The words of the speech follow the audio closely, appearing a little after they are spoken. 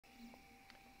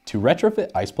To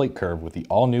retrofit IcePlate Curve with the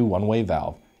all-new one-way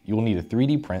valve, you will need to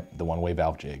 3D print the one-way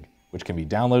valve jig, which can be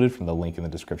downloaded from the link in the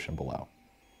description below.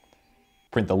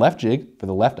 Print the left jig for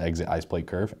the left exit IcePlate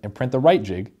Curve and print the right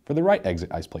jig for the right exit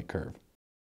IcePlate Curve.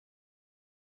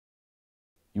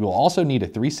 You will also need a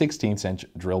 3/16 inch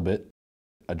drill bit,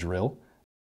 a drill,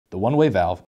 the one-way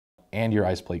valve, and your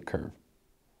IcePlate Curve.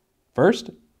 First,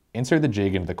 insert the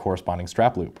jig into the corresponding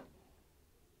strap loop.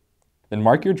 Then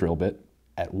mark your drill bit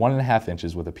at 1.5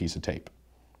 inches with a piece of tape.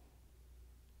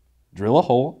 Drill a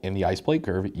hole in the IcePlate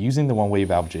Curve using the one-way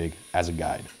valve jig as a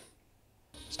guide.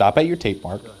 Stop at your tape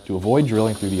mark to avoid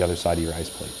drilling through the other side of your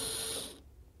IcePlate.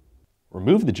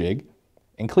 Remove the jig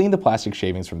and clean the plastic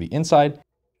shavings from the inside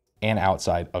and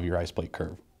outside of your IcePlate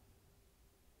Curve.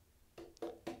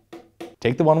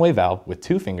 Take the one-way valve with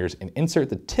 2 fingers and insert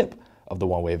the tip of the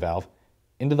one-way valve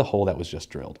into the hole that was just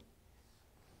drilled.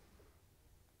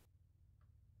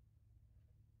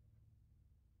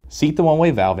 Seat the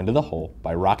one-way valve into the hole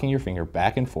by rocking your finger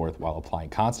back and forth while applying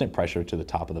constant pressure to the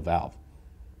top of the valve.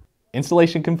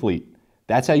 Installation complete.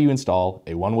 That's how you install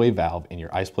a one-way valve in your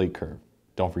IcePlate Curve.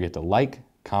 Don't forget to like,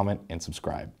 comment, and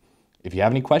subscribe. If you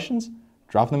have any questions,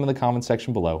 drop them in the comment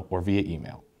section below or via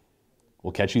email.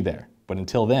 We'll catch you there. But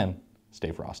until then,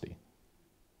 stay frosty.